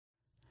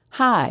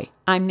Hi,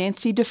 I'm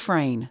Nancy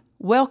Dufresne.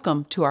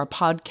 Welcome to our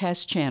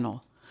podcast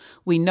channel.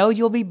 We know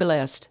you'll be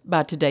blessed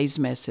by today's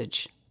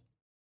message.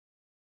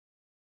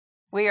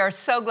 We are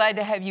so glad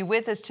to have you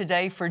with us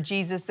today for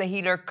Jesus the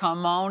Healer.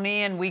 Come on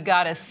in. We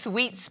got a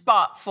sweet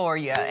spot for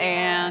you.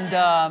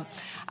 And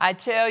I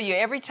tell you,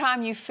 every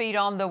time you feed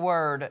on the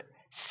Word,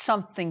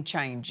 something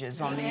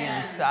changes on the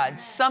inside.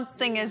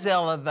 Something is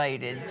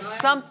elevated.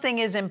 Something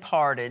is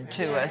imparted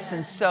to us.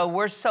 And so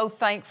we're so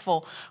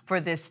thankful for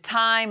this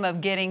time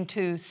of getting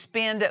to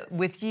spend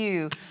with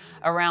you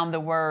around the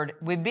Word.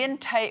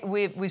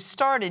 We've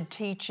started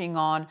teaching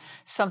on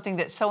something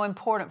that's so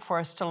important for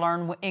us to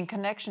learn in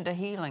connection to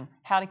healing,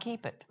 how to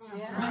keep it.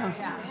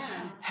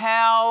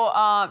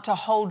 How to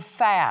hold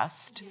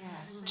fast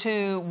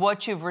to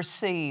what you've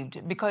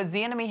received, because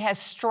the enemy has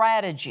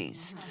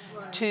strategies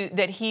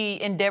that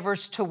he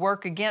endeavors to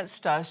work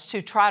against us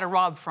to try to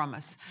rob from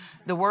us.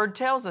 The Word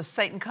tells us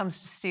Satan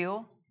comes to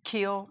steal,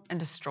 kill, and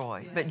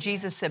destroy. But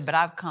Jesus said, but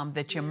I've come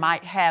that you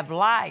might have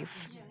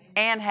life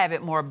and have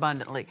it more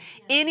abundantly.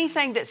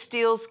 Anything that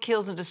steals,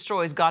 kills, and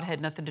destroys, God had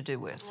nothing to do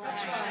with.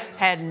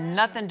 Had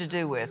nothing to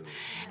do with.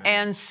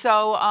 And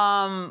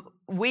so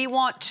we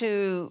want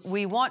to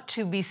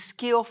be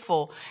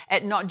skillful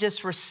at not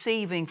just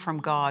receiving from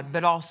God,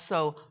 but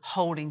also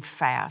holding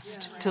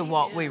fast to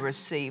what we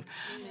receive.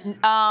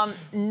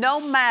 No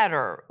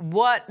matter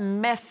what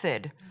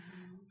method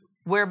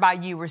whereby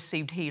you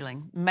received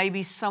healing.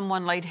 Maybe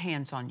someone laid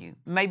hands on you.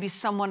 Maybe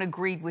someone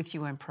agreed with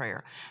you in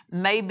prayer.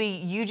 Maybe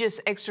you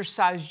just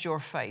exercised your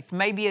faith.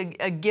 Maybe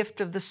a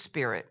gift of the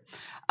Spirit.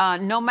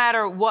 No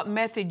matter what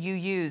method you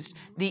used,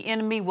 the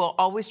enemy will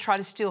always try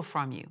to steal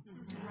from you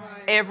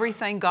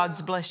everything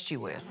God's blessed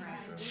you with.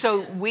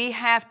 So we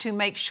have to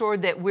make sure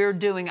that we're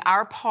doing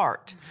our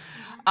part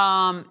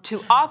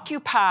to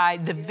occupy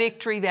the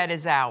victory that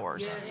is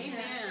ours.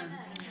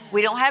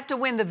 We don't have to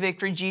win the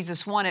victory,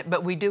 Jesus won it,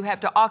 but we do have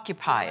to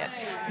occupy it.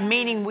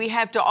 Meaning we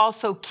have to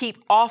also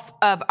keep off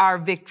of our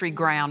victory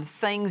ground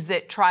things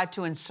that try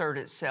to insert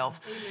itself.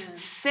 Amen.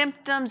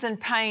 Symptoms and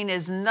pain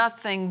is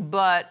nothing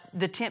but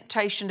the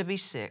temptation to be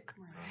sick.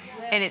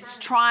 And it's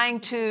trying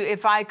to,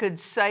 if I could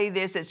say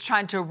this, it's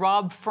trying to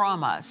rob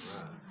from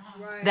us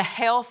the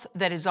health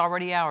that is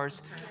already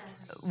ours.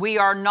 We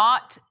are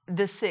not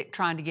the sick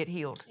trying to get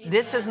healed.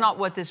 This is not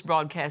what this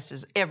broadcast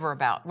is ever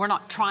about. We're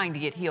not trying to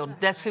get healed.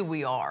 That's who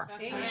we are.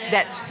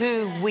 That's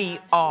who we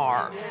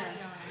are.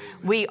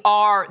 We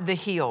are the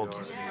healed.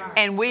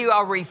 And we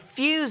are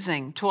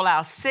refusing to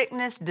allow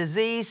sickness,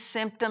 disease,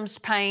 symptoms,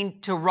 pain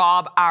to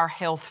rob our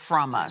health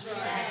from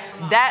us.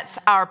 That's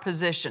our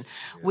position.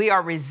 We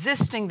are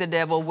resisting the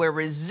devil. We're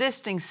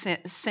resisting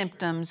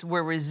symptoms.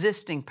 We're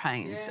resisting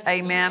pains.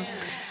 Amen.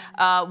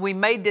 We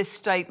made this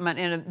statement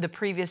in the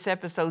previous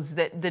episodes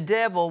that the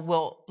devil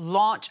will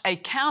launch a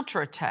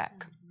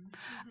counterattack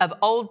of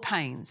old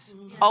pains,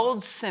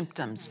 old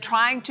symptoms,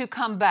 trying to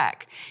come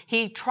back.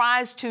 He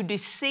tries to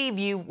deceive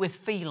you with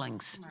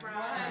feelings.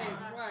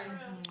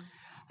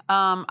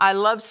 I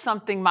love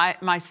something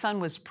my son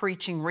was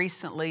preaching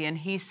recently, and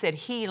he said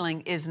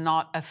healing is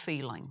not a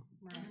feeling.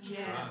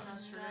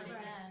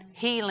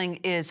 Healing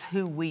is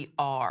who we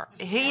are.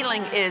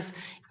 Healing is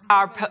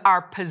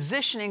our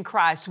position in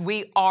Christ.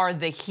 We are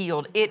the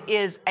healed. It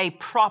is a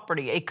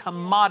property, a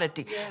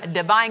commodity, a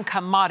divine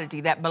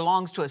commodity that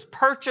belongs to us,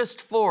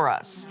 purchased for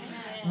us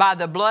by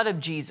the blood of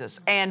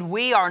Jesus. And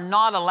we are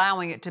not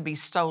allowing it to be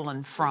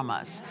stolen from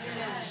us.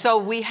 So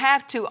we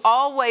have to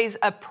always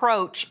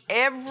approach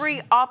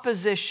every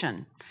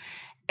opposition,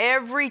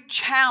 every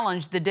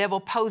challenge the devil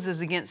poses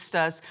against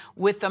us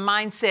with the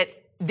mindset,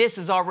 this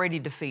is already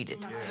defeated.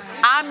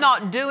 I'm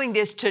not doing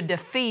this to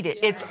defeat it.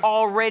 It's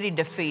already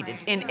defeated.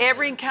 In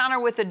every encounter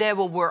with the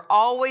devil, we're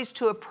always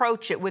to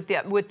approach it with the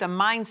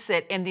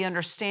mindset and the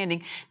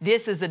understanding,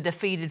 this is a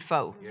defeated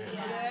foe.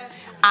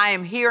 I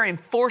am here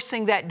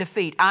enforcing that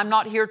defeat. I'm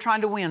not here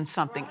trying to win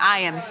something. I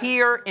am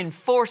here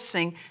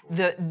enforcing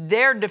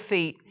their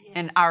defeat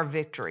and our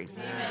victory.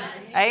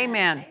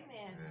 Amen.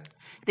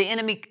 The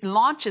enemy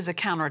launches a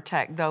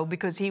counterattack, though,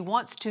 because he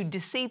wants to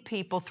deceive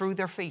people through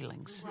their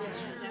feelings.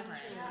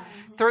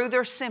 Through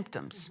their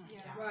symptoms.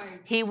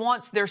 He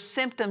wants their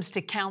symptoms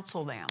to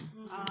counsel them.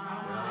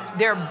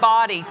 Their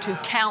body to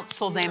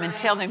counsel them and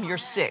tell them you're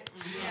sick.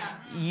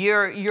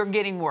 You're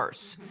getting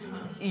worse.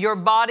 Your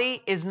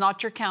body is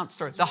not your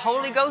counselor. The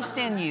Holy Ghost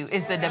in you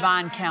is the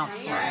divine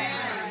counselor.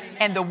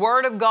 And the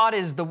Word of God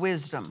is the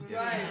wisdom.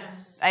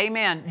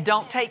 Amen.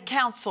 Don't take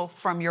counsel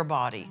from your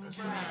body.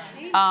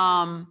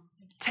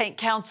 Take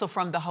counsel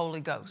from the Holy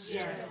Ghost.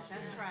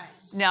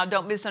 Now,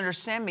 don't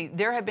misunderstand me.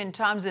 There have been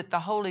times that the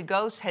Holy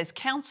Ghost has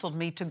counseled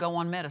me to go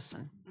on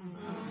medicine.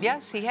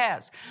 Yes, He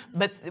has.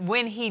 But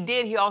when He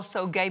did, He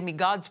also gave me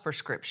God's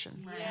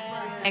prescription.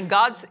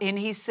 And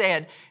He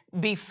said,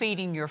 be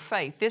feeding your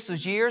faith. This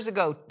was years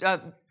ago,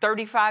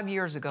 35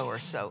 years ago or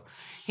so.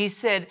 He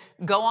said,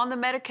 go on the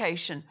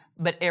medication,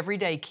 but every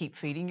day keep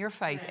feeding your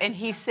faith. And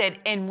he said,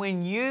 and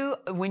when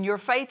your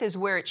faith is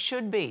where it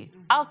should be,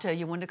 I'll tell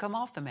you when to come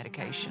off the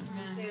medication.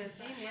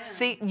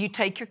 See, you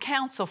take your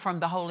counsel from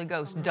the Holy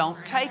Ghost. Don't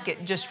take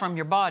it just from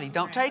your body.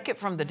 Don't take it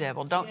from the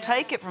devil. Don't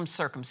take it from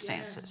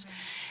circumstances.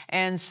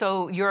 And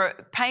so your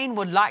pain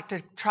would like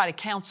to try to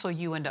counsel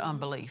you into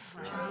unbelief.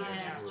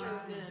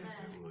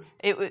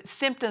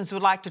 Symptoms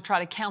would like to try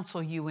to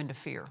counsel you into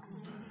fear.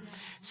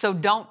 So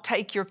don't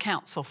take your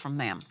counsel from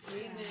them.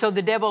 So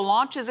the devil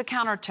launches a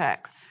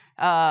counterattack,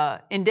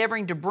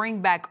 endeavoring to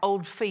bring back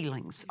old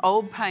feelings,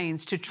 old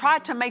pains, to try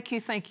to make you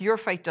think your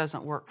faith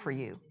doesn't work for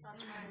you,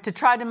 to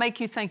try to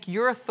make you think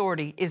your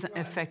authority isn't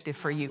effective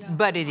for you,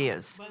 but it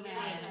is.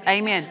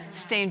 Amen.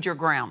 Stand your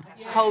ground.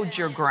 Hold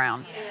your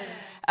ground.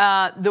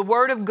 The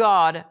Word of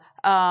God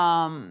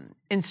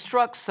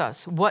instructs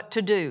us what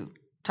to do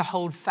to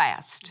hold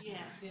fast,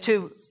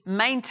 to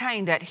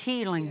maintain that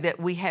healing that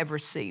we have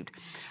received.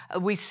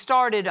 We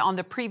started on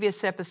the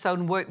previous episode,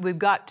 and we've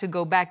got to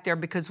go back there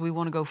because we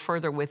want to go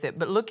further with it.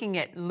 But looking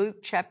at Luke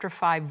chapter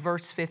 5,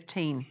 verse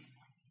 15,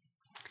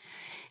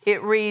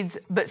 it reads,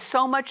 "But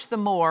so much the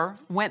more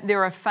went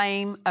there a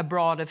fame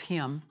abroad of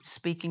him,"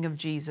 speaking of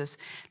Jesus.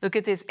 Look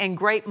at this, "and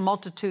great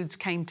multitudes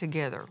came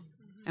together."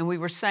 And we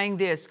were saying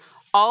this,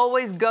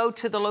 always go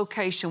to the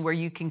location where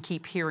you can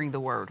keep hearing the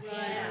Word.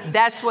 Yes.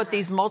 That's what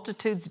these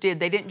multitudes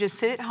did. They didn't just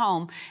sit at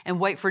home and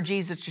wait for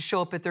Jesus to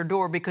show up at their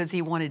door because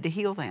he wanted to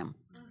heal them.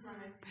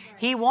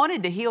 He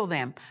wanted to heal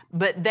them,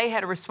 but they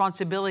had a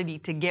responsibility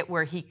to get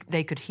where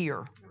they could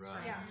hear.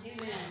 Right.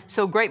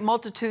 So great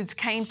multitudes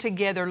came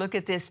together, look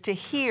at this, to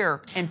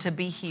hear and to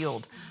be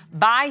healed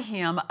by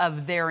him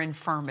of their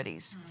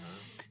infirmities.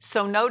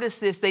 So notice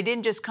this, they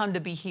didn't just come to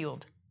be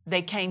healed.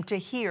 They came to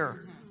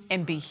hear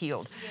and be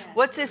healed.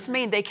 What's this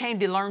mean? They came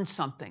to learn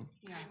something.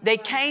 They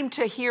came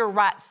to hear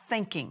right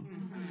thinking.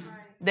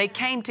 They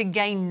came to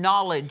gain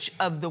knowledge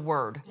of the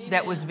Word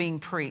that was being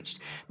preached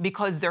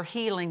because their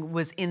healing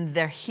was in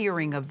their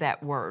hearing of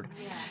that Word.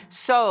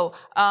 So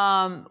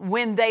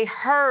when they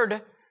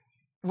heard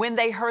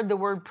the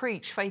Word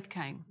preached, faith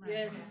came.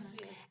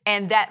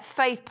 And that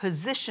faith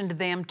positioned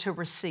them to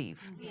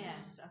receive.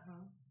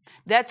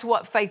 That's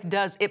what faith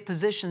does. It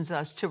positions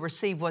us to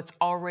receive what's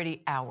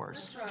already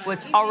ours,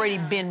 what's already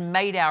been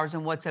made ours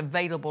and what's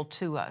available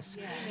to us.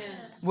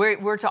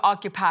 We're to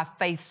occupy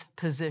faith's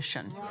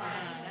position.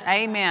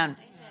 Amen.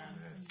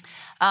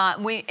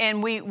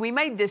 We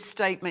made this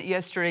statement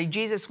yesterday.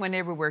 Jesus went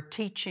everywhere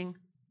teaching,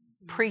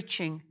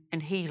 preaching,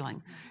 and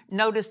healing.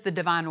 Notice the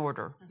divine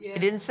order. It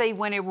didn't say he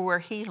went everywhere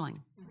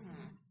healing,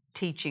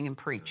 teaching, and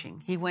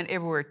preaching. He went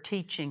everywhere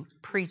teaching,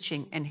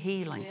 preaching, and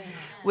healing,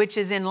 which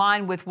is in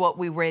line with what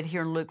we read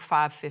here in Luke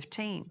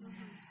 5:15,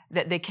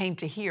 that they came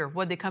to hear.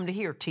 What did they come to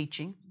hear?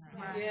 Teaching.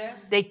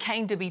 They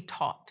came to be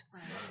taught.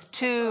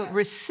 To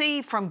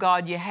receive from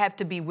God, you have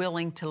to be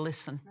willing to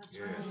listen.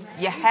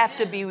 You have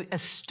to be a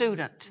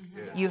student.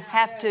 You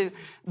have to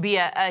be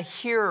a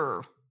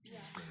hearer.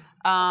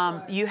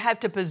 You have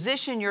to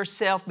position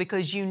yourself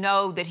because you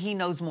know that he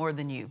knows more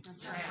than you.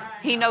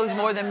 He knows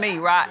more than me,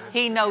 right?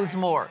 He knows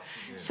more.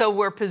 So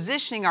we're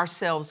positioning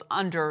ourselves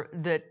under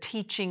the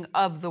teaching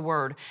of the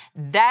Word.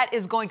 That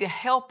is going to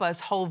help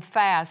us hold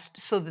fast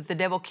so that the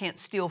devil can't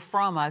steal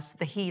from us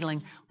the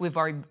healing we've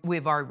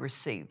already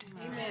received.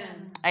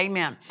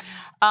 Amen.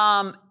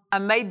 I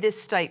made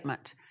this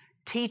statement,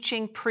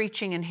 teaching,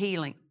 preaching, and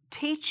healing.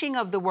 Teaching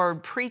of the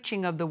Word,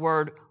 preaching of the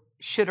Word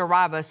should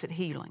arrive us at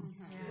healing.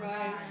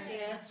 Right.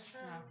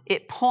 Yes.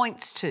 It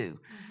points to.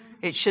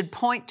 It should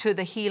point to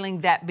the healing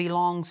that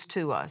belongs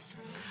to us.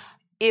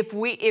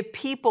 If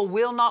people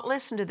will not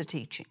listen to the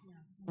teaching,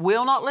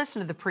 will not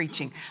listen to the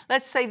preaching,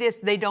 let's say this,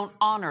 they don't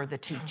honor the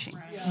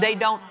teaching. They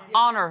don't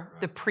honor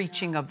the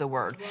preaching of the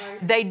Word.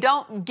 They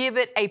don't give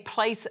it a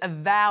place of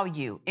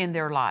value in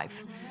their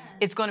life.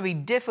 It's going to be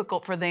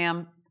difficult for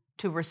them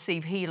to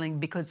receive healing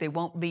because they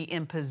won't be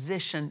in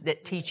position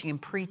that teaching and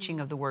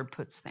preaching of the Word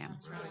puts them.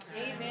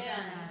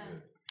 Amen.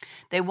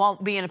 They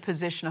won't be in a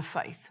position of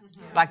faith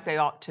like they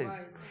ought to.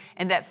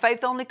 And that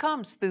faith only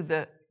comes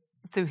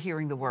through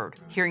hearing the Word,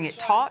 hearing it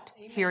taught,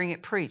 hearing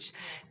it preached.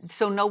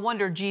 So no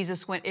wonder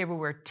Jesus went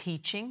everywhere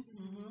teaching,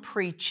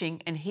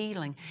 preaching, and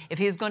healing. If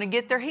he was going to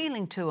get their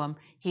healing to them,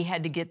 he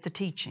had to get the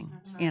teaching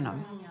in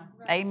them.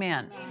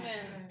 Amen.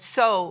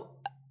 So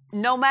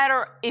no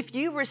matter if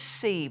you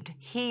received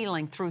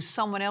healing through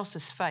someone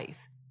else's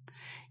faith,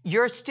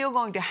 you're still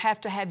going to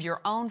have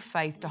your own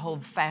faith to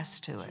hold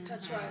fast to it.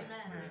 That's right.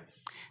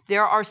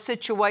 There are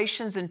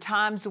situations and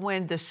times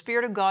when the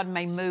Spirit of God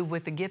may move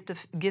with the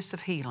gifts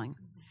of healing.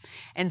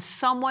 And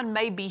someone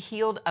may be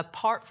healed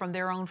apart from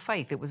their own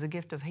faith. It was a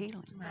gift of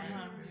healing.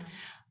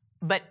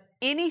 But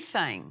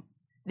anything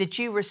that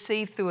you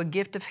receive through a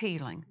gift of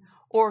healing,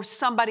 or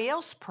somebody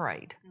else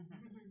prayed,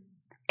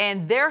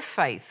 and their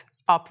faith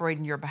operated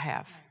in your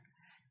behalf,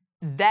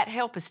 that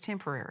help is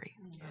temporary.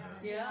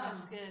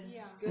 That's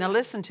good. Now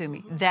listen to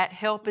me. That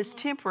help is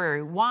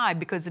temporary. Why?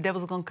 Because the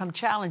devil's going to come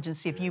challenge and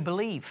see if you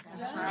believe.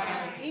 That's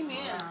right.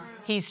 Amen.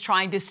 He's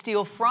trying to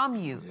steal from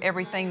you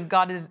everything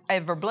God has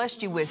ever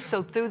blessed you with.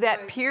 So through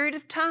that period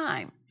of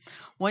time,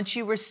 once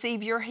you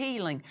receive your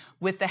healing,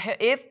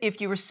 if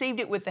you received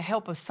it with the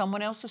help of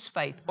someone else's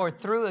faith or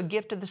through a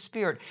gift of the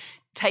Spirit,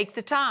 take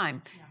the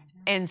time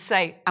and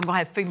say, I'm going to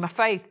have to feed my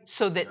faith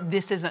so that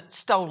this isn't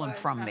stolen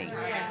from me.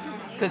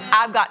 Because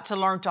I've got to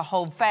learn to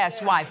hold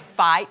fast. Why?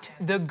 Fight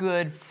the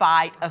good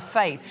fight of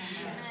faith.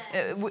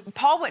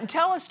 Paul wouldn't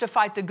tell us to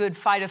fight the good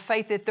fight of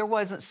faith if there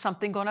wasn't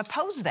something going to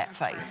oppose that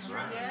faith.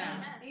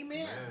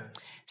 Amen.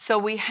 So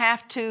we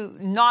have to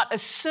not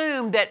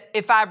assume that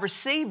if I've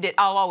received it,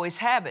 I'll always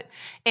have it.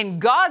 In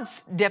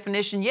God's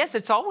definition, yes,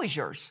 it's always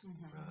yours.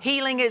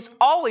 Healing is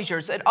always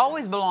yours. It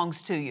always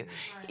belongs to you.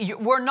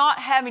 We're not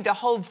having to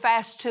hold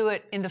fast to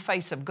it in the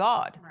face of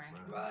God,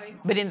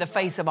 but in the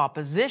face of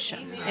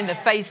opposition, in the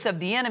face of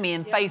the enemy,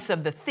 in the face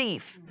of the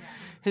thief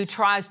who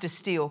tries to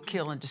steal,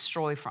 kill, and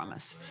destroy from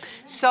us.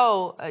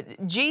 So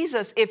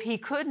Jesus, if he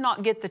could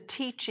not get the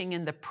teaching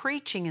and the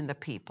preaching in the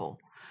people,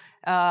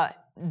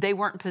 they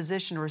weren't in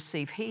position to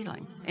receive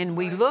healing. And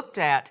we looked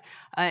at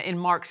in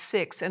Mark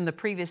 6 in the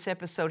previous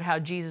episode how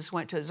Jesus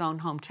went to his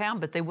own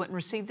hometown, but they wouldn't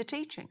receive the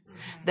teaching.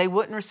 They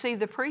wouldn't receive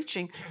the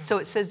preaching. So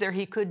it says there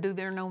he could do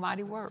there no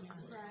mighty work.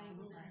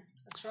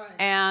 That's right.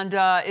 And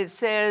it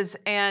says,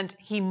 and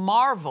he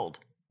marveled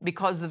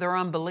because of their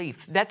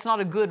unbelief. That's not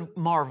a good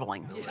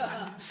marveling.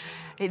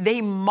 They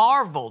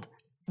marveled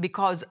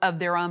because of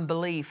their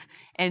unbelief.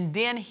 And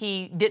then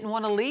he didn't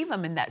want to leave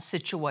them in that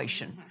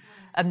situation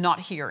of not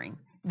hearing.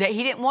 That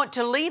he didn't want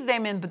to leave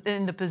them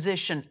in the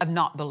position of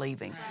not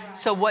believing.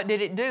 So what did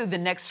it do? The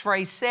next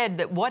phrase said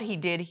that what he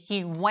did,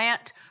 he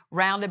went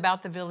round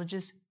about the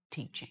villages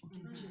teaching.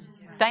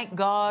 Thank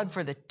God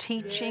for the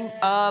teaching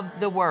of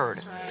the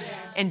Word.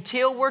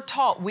 Until we're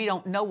taught, we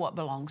don't know what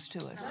belongs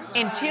to us.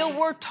 Until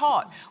we're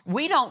taught,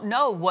 we don't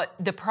know what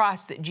the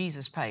price that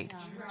Jesus paid.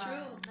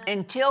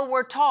 Until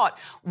we're taught,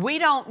 we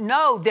don't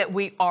know that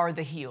we are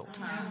the healed.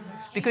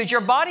 Because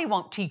your body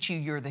won't teach you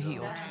you're the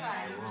healed.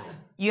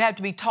 You have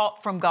to be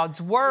taught from God's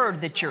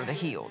Word that you're the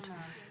healed.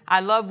 I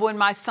love when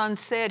my son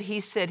said, he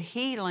said,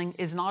 healing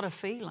is not a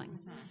feeling.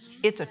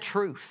 It's a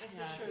truth.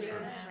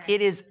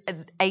 It is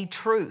a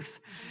truth.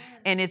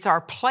 And it's our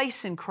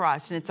place in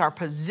Christ and it's our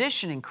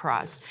position in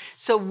Christ.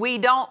 So we're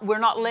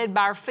not led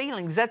by our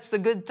feelings. That's the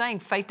good thing.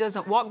 Faith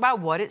doesn't walk by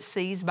what it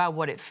sees, by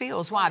what it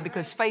feels. Why?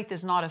 Because faith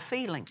is not a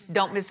feeling.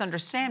 Don't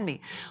misunderstand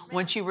me.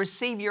 Once you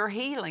receive your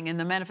healing and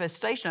the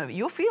manifestation of it,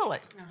 you'll feel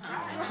it.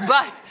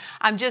 But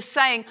I'm just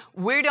saying,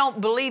 we don't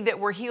believe that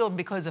we're healed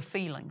because of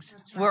feelings.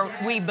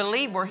 We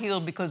believe we're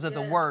healed because of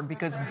the Word,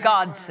 because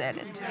God said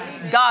it.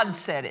 God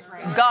said it.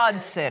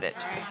 God said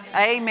it.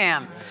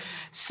 Amen.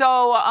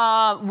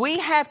 So we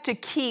have to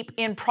keep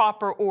in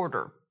proper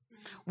order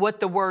what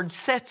the Word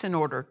sets in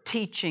order: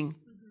 teaching,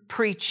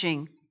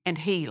 preaching, and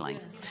healing.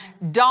 Yes.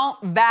 Don't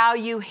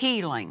value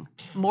healing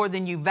more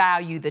than you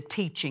value the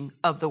teaching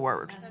of the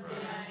Word. That's right.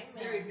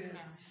 Very good.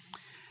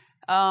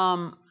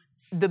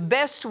 The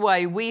best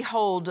way, we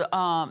hold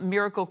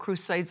miracle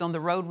crusades on the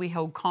road. We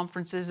hold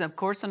conferences, of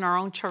course, in our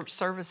own church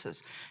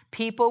services.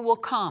 People will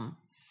come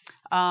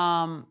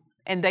and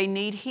they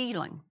need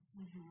healing.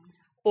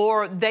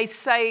 Or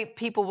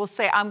people will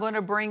say, I'm going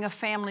to bring a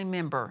family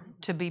member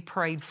to be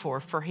prayed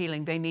for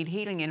healing. They need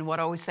healing. And what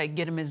I always say,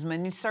 get them as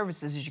many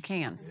services as you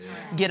can. Yes.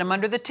 Get them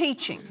under the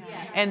teaching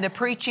and the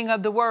preaching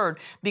of the Word.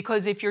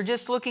 Because if you're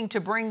just looking to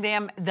bring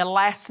them the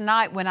last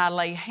night when I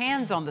lay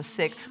hands on the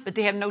sick, but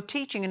they have no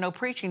teaching and no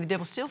preaching, the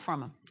devil will steal from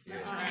them.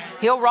 Yes.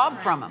 He'll rob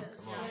from them.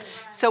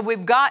 So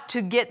we've got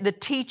to get the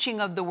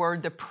teaching of the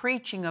Word, the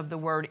preaching of the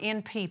Word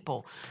in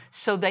people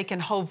so they can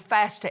hold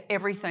fast to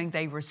everything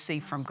they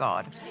receive from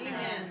God.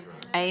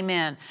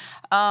 Amen.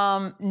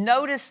 Amen.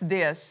 Notice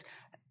this.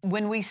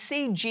 When we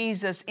see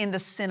Jesus in the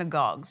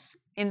synagogues,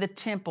 in the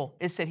temple,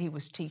 it said he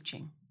was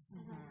teaching.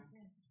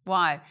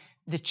 Why?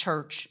 The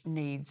church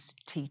needs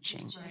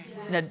teaching.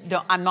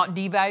 Now, I'm not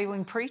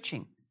devaluing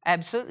preaching.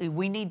 Absolutely.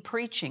 We need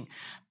preaching.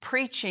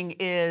 Preaching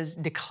is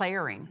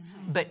declaring,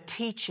 but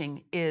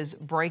teaching is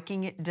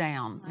breaking it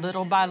down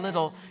little by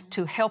little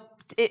to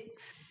help it.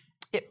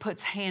 It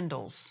puts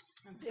handles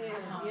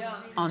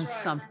on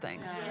something.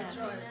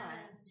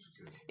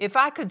 If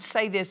I could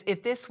say this,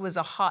 if this was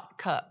a hot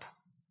cup,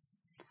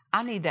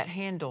 I need that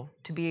handle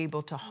to be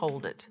able to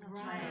hold it.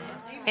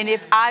 And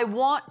if I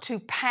want to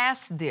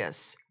pass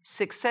this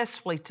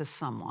successfully to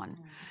someone,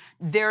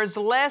 there's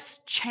less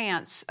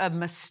chance of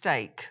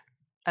mistake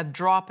of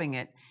dropping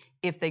it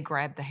if they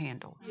grab the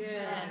handle.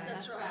 Yes,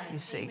 that's right. You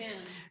see. Amen.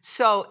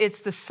 So it's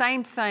the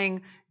same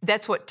thing.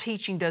 That's what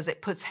teaching does.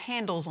 It puts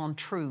handles on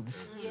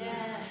truths.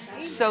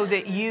 Yes. So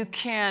that you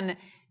can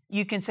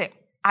say,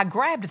 I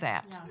grabbed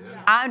that.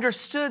 Yeah. I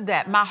understood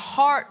that. My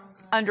heart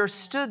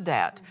understood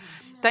that.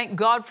 Thank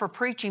God for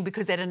preaching,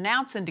 because it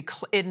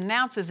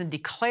announces and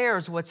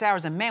declares what's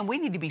ours. And man, we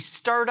need to be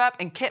stirred up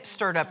and kept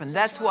stirred up. And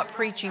that's what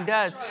preaching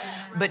does.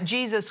 But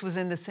Jesus was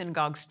in the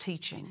synagogues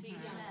teaching.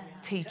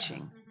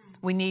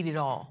 We need it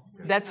all.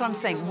 That's what I'm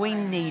saying. We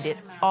need it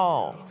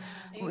all.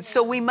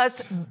 So we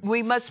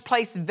must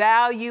place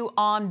value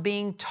on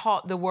being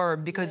taught the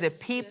Word, because if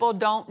people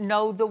don't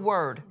know the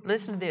Word,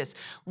 listen to this,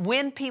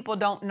 when people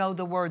don't know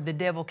the Word, the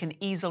devil can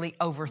easily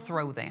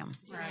overthrow them.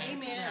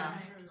 Amen.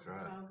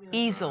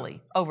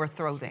 Easily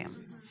overthrow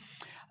them.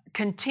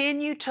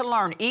 Continue to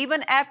learn,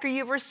 even after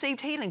you've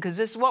received healing, because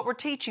this is what we're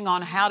teaching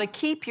on, how to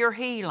keep your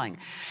healing.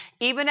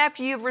 Even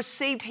after you've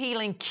received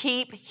healing,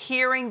 keep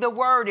hearing the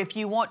Word if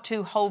you want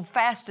to hold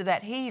fast to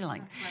that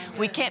healing.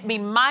 We can't be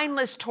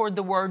mindless toward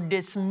the Word,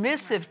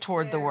 dismissive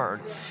toward the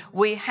Word.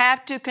 We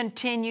have to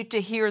continue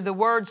to hear the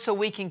Word so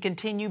we can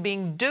continue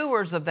being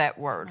doers of that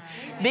Word.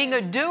 Being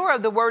a doer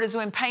of the Word is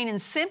when pain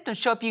and symptoms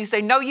show up, you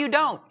say, no, you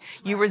don't.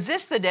 You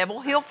resist the devil,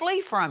 he'll flee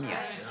from you.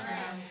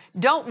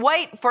 Don't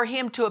wait for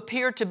him to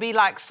appear to be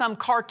like some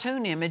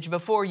cartoon image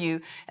before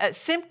you.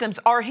 Symptoms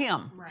are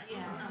him.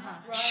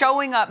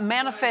 Showing up,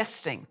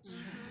 manifesting.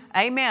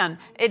 Amen.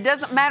 It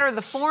doesn't matter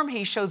the form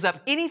he shows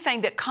up.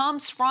 Anything that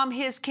comes from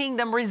his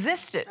kingdom,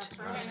 resist it.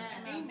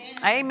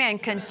 Amen.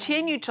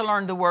 Continue to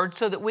learn the Word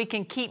so that we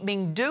can keep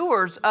being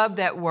doers of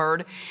that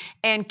Word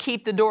and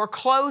keep the door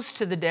closed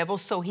to the devil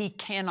so he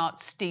cannot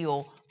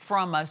steal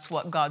from us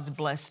what God's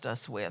blessed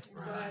us with.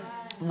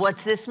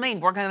 What's this mean?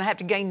 We're going to have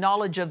to gain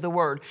knowledge of the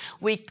Word.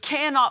 We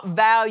cannot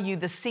value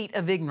the seat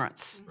of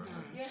ignorance.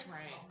 Yes.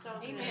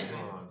 Amen.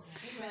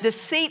 The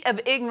seat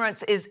of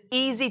ignorance is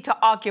easy to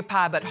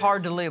occupy but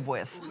hard to live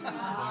with.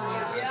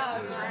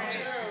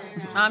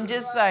 I'm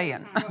just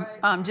saying.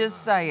 I'm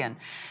just saying.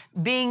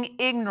 Being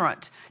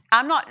ignorant.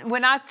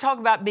 When I talk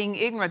about being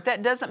ignorant,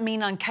 that doesn't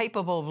mean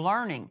incapable of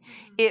learning.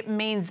 It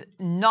means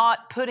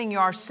not putting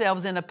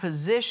ourselves in a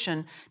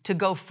position to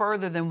go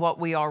further than what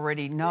we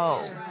already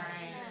know.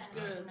 That's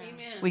good.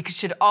 Amen. We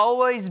should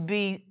always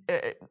be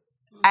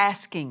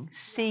asking,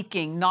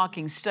 seeking,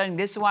 knocking, studying.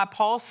 This is why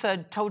Paul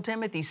told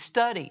Timothy,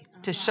 study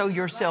to show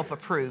yourself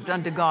approved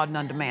unto God and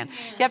unto man.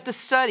 You have to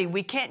study.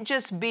 We can't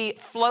just be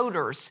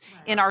floaters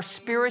in our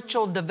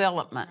spiritual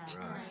development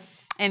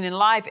and in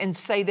life and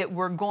say that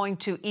we're going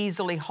to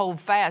easily hold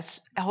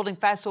fast. Holding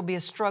fast will be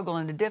a struggle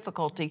and a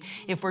difficulty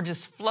if we're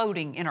just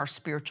floating in our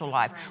spiritual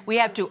life. We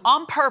have to,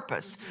 on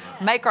purpose,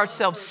 make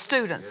ourselves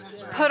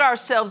students, put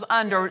ourselves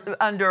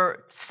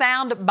under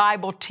sound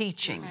Bible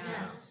teaching.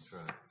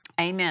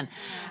 Amen.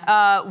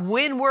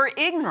 When we're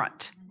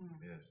ignorant,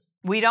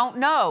 we don't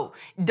know.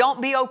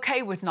 Don't be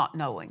okay with not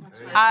knowing.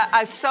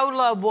 I so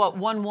love what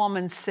one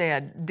woman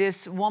said.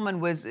 This woman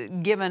was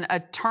given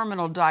a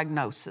terminal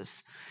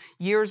diagnosis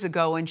years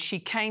ago, and she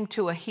came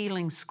to a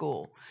healing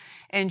school.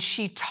 And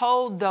she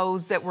told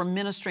those that were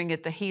ministering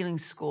at the healing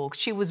school,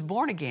 she was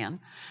born again,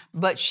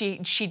 but she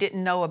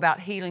didn't know about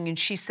healing. And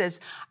she says,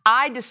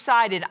 I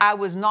decided I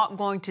was not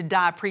going to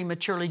die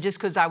prematurely just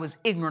because I was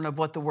ignorant of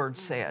what the Word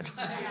said.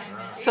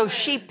 So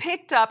she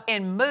picked up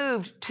and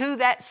moved to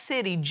that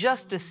city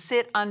just to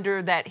sit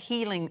under that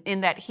healing, in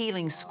that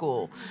healing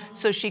school,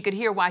 so she could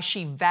hear why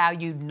she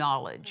valued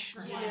knowledge.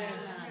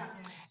 Yes.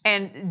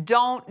 And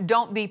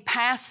don't be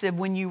passive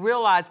when you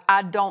realize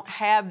I don't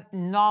have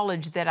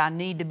knowledge that I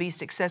need to be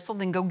successful,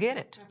 then go get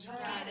it.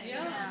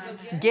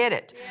 Get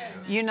it.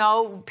 You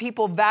know,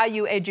 people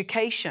value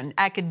education,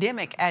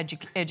 academic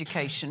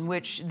education,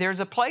 which there's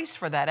a place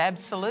for that,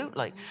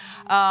 absolutely.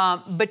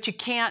 But you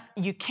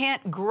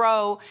can't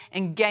grow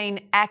and gain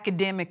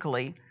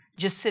academically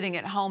just sitting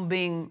at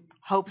home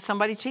hope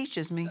somebody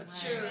teaches me.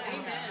 That's true.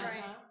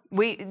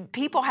 Amen.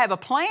 People have a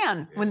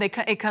plan when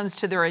it comes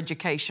to their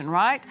education,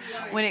 right?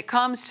 When it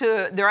comes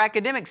to their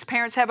academics,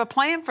 parents have a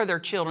plan for their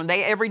children.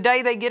 Every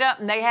day they get up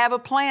and they have a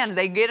plan.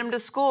 They get them to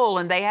school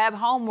and they have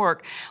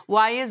homework.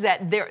 Why is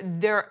that?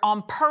 They're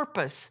on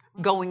purpose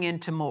going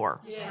into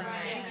more. Yes.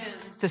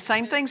 It's the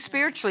same thing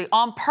spiritually.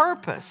 On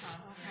purpose,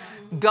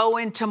 go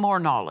into more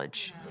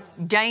knowledge.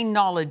 Gain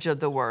knowledge of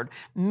the Word.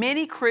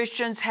 Many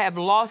Christians have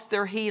lost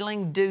their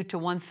healing due to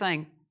one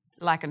thing: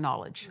 lack of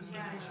knowledge.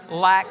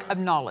 Lack of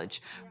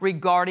knowledge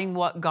regarding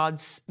what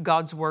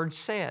God's Word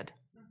said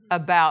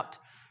about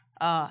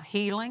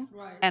healing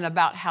and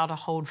about how to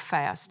hold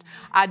fast.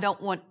 I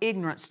don't want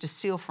ignorance to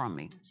steal from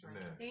me.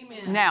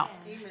 Amen. Now,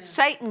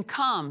 Satan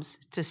comes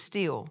to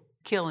steal,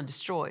 kill, and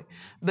destroy.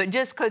 But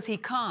just because he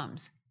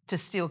comes to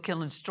steal,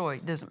 kill, and destroy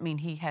doesn't mean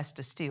he has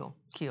to steal,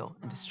 kill,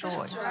 and destroy.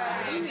 That's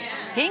right.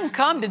 He can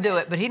come to do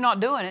it, but he's not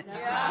doing it.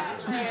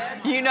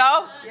 Yes. You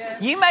know?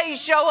 Yes. You may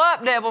show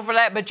up, devil, for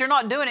that, but you're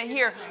not doing it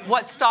here.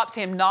 What stops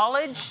him?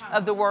 Knowledge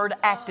of the Word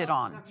acted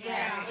on.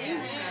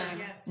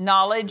 Yes.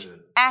 Knowledge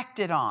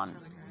acted on.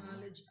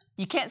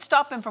 You can't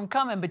stop him from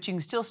coming, but you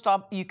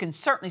can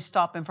certainly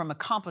stop him from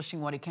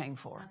accomplishing what he came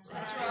for.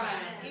 That's right.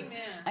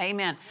 Amen.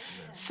 Amen.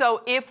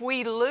 So if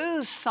we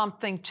lose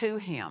something to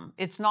him,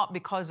 it's not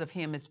because of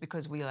him, it's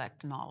because we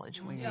lacked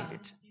knowledge. We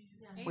needed.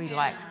 We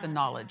lacked the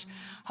knowledge.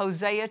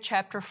 Hosea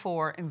chapter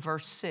 4 and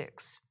verse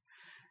 6.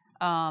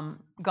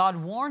 God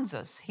warns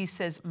us. He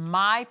says,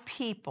 my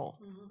people,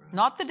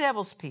 not the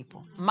devil's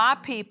people, my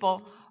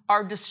people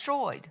are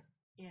destroyed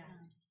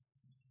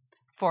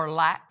for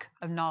lack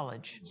of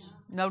knowledge.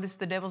 Notice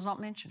the devil's not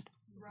mentioned.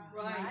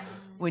 Right.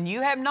 When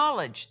you have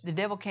knowledge, the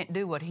devil can't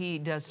do what he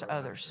does to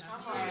others.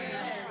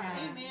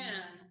 Amen.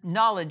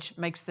 Knowledge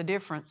makes the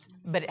difference,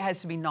 but it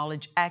has to be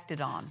knowledge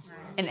acted on.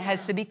 And it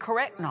has to be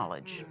correct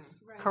knowledge.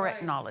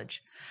 Correct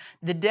knowledge.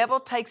 The devil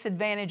takes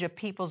advantage of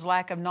people's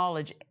lack of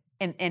knowledge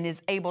and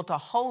is able to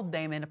hold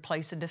them in a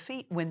place of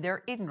defeat when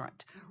they're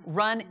ignorant.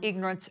 Run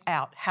ignorance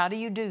out. How do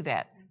you do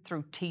that?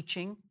 Through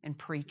teaching and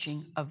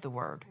preaching of the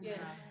Word.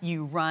 Yes.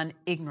 You run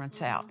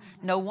ignorance out.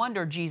 No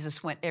wonder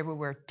Jesus went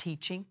everywhere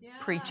teaching,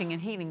 preaching,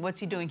 and healing. What's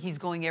he doing? He's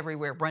going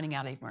everywhere running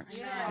out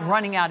ignorance.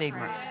 Running out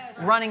ignorance.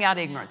 Running out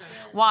ignorance.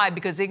 Why?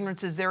 Because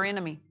ignorance is their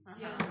enemy.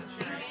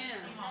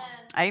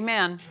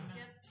 Amen.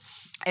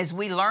 As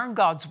we learn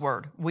God's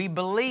Word, we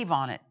believe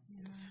on it,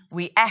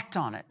 we act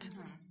on it.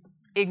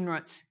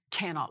 Ignorance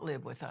cannot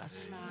live with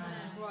us.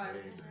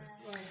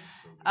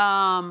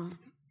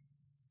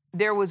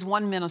 There was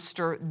one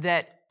minister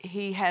that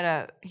he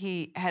had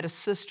a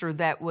sister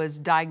that was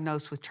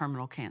diagnosed with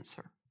terminal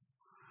cancer.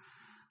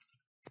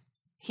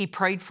 He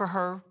prayed for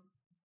her.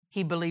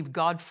 He believed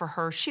God for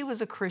her. She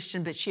was a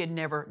Christian, but she had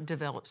never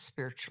developed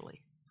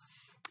spiritually.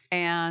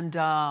 And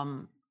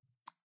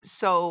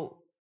so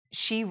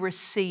she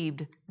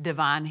received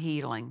divine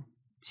healing.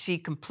 She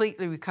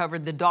completely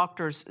recovered. The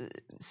doctors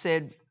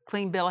said,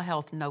 clean bill of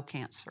health, no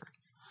cancer.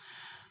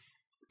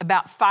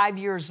 About 5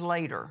 years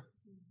later,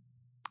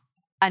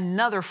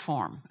 another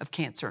form of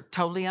cancer,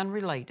 totally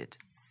unrelated,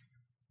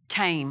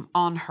 came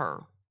on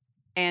her.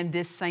 And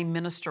this same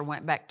minister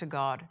went back to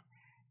God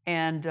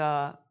and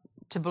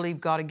to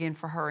believe God again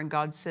for her. And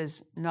God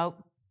says,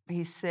 nope.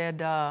 He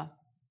said,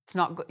 it's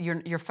not.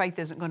 Your faith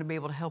isn't going to be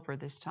able to help her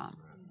this time.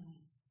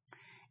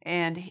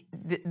 And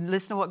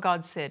listen to what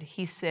God said.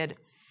 He said,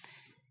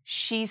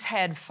 she's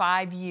had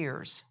 5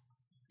 years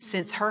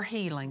since her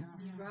healing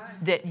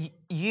that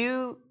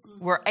you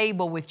were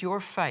able with your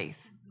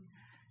faith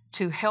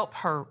to help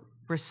her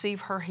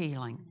receive her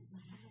healing.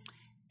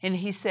 And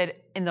he said,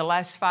 in the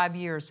last 5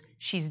 years,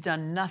 she's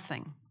done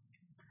nothing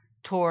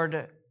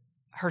toward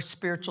her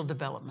spiritual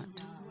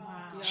development.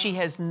 She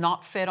has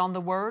not fed on the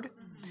Word.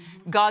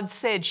 God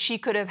said she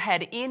could have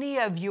had any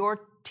of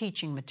your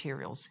teaching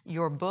materials,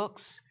 your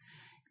books,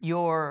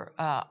 your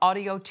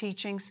audio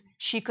teachings.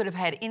 She could have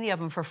had any of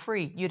them for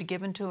free. You'd have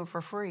given to her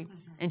for free.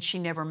 And she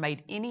never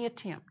made any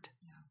attempt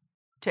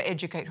to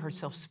educate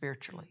herself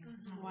spiritually.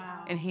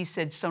 Wow. And he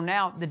said, so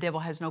now the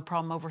devil has no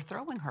problem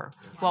overthrowing her.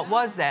 What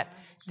was that?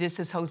 This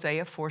is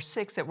Hosea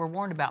 4:6 that we're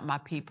warned about. My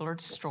people are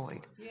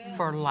destroyed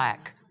for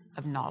lack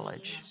of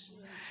knowledge.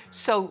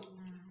 So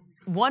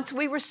once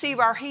we receive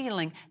our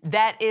healing,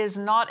 that is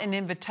not an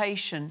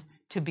invitation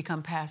to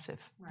become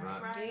passive.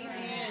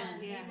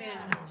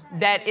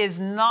 That is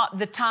not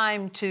the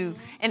time to,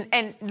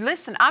 and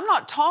listen, I'm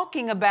not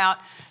talking about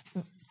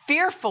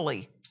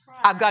fearfully,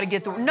 I've got to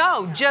get the,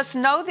 no, just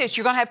know this.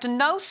 You're going to have to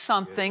know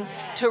something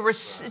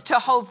to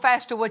hold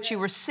fast to what you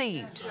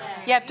received.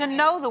 You have to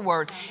know the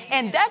Word.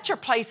 And that's your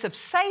place of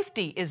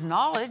safety is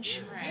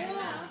knowledge.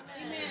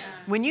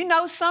 When you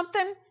know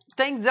something,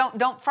 things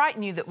don't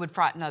frighten you that would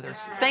frighten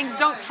others. Things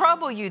don't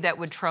trouble you that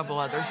would trouble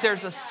others.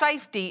 There's a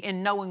safety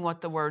in knowing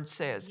what the Word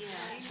says.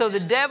 So the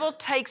devil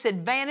takes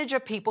advantage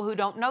of people who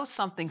don't know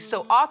something.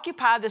 So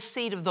occupy the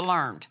seat of the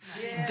learned.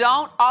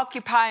 Don't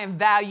occupy and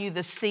value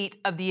the seat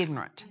of the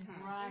ignorant.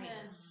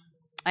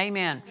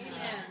 Amen.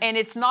 And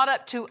it's not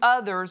up to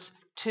others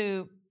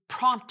to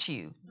prompt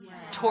you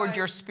toward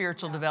your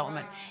spiritual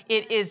development.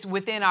 It is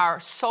within our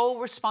sole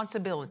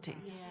responsibility.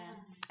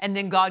 And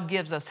then God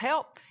gives us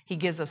help. He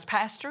gives us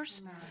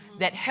pastors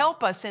that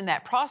help us in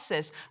that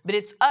process, but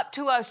it's up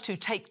to us to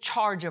take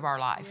charge of our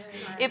life.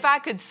 If I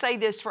could say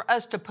this, for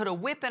us to put a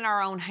whip in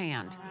our own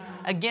hand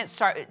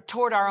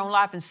toward our own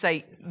life and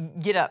say,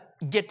 get up,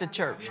 get to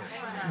church,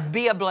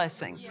 be a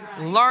blessing,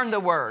 learn the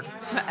Word.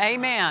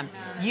 Amen.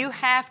 You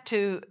have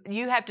to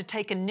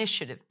take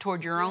initiative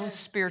toward your own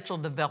spiritual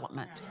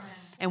development.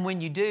 And when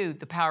you do,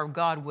 the power of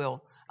God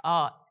will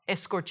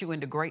escort you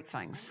into great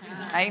things.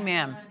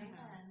 Amen.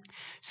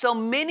 So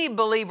many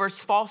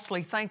believers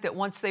falsely think that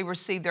once they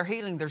receive their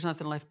healing, there's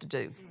nothing left to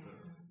do.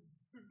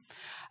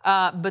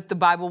 But the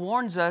Bible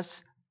warns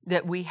us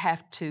that we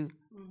have to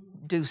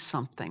do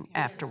something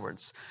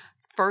afterwards.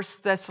 1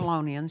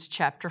 Thessalonians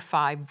chapter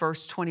 5,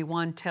 verse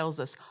 21 tells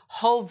us,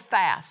 hold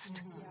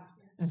fast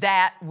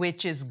that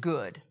which is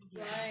good.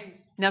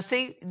 Now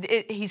see,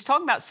 he's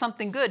talking about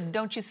something good.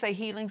 Don't you say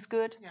healing's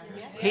good?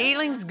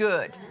 Healing's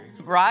good,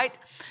 right?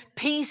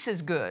 Peace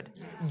is good.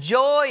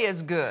 Joy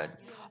is good.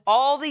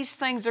 All these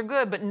things are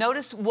good, but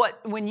notice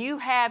when you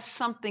have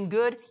something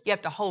good, you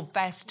have to hold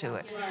fast to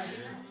it.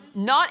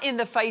 Not in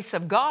the face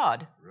of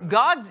God.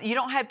 You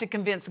don't have to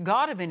convince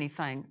God of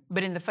anything,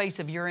 but in the face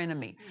of your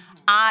enemy.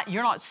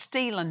 You're not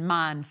stealing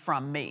mine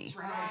from me.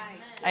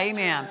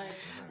 Amen.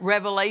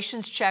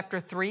 Revelations chapter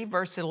 3,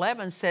 verse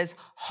 11 says,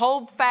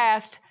 hold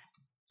that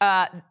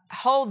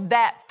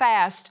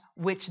fast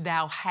which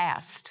thou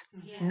hast.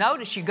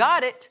 Notice you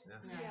got it,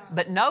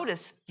 but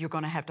notice you're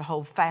going to have to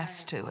hold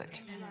fast to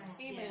it.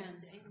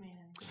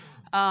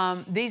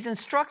 These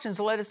instructions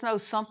let us know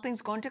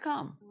something's going to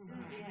come.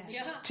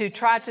 to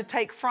try to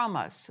take from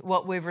us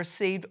what we've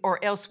received,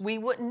 or else we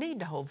wouldn't need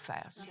to hold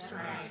fast.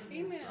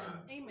 Amen.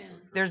 Amen.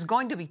 There's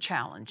going to be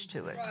challenge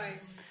to it.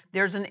 Right.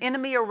 There's an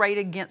enemy arrayed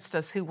against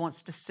us who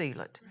wants to steal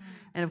it.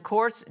 And of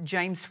course,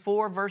 James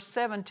 4 verse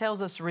 7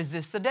 tells us,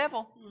 resist the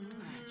devil.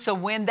 So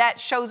when that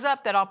shows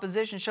up, that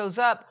opposition shows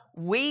up,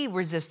 we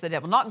resist the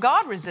devil. Not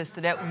God resists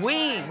the devil.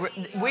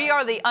 We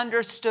are the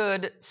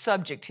understood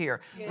subject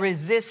here.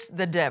 Resist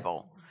the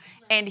devil.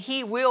 And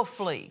he will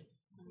flee.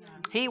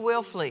 He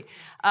will flee.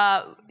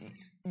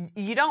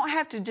 You don't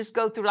have to just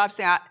go through life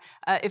saying,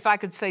 if I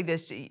could say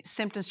this,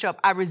 symptoms show up,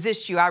 I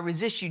resist you,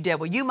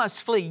 devil. You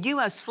must flee, you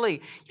must flee.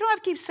 You don't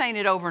have to keep saying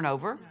it over and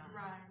over.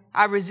 Right.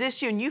 I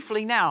resist you and you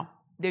flee now.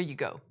 There you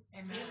go.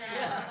 Amen.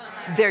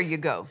 There you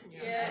go.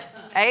 Yeah.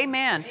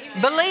 Amen.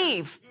 Amen.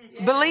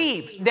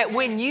 Believe that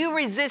when you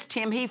resist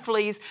him, he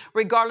flees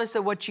regardless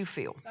of what you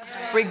feel,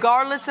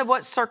 regardless of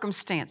what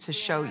circumstances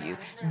show you.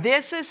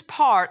 This is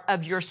part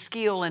of your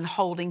skill in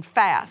holding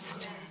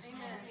fast.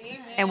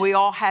 And we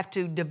all have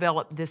to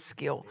develop this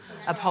skill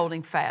of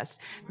holding fast.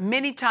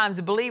 Many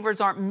times believers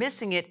aren't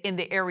missing it in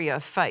the area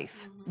of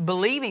faith,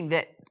 believing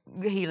that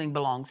healing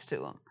belongs to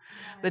them.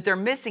 But they're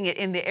missing it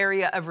in the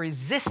area of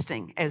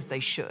resisting as they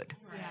should.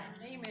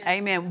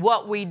 Amen.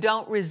 What we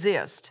don't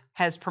resist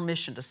has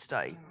permission to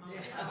stay.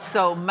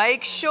 So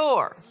make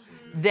sure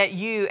that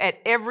you, at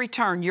every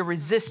turn, you're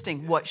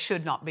resisting what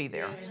should not be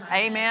there.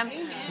 Amen.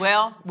 Amen.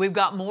 Well, we've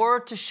got more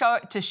to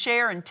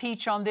share and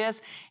teach on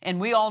this, and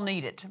we all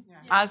need it.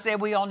 I said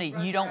we all need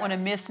it. You don't want to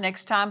miss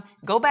next time.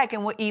 Go back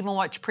and even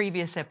watch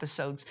previous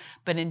episodes.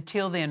 But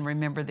until then,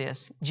 remember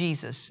this.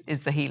 Jesus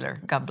is the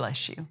healer. God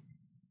bless you.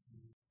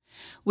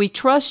 We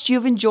trust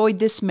you've enjoyed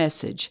this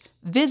message.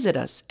 Visit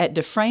us at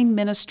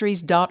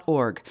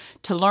DufresneMinistries.org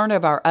to learn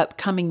of our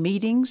upcoming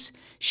meetings,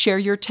 share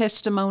your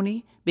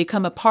testimony,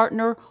 become a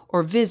partner,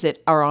 or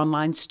visit our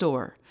online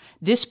store.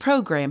 This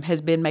program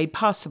has been made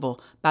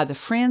possible by the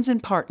friends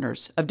and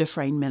partners of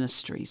Dufresne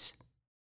Ministries.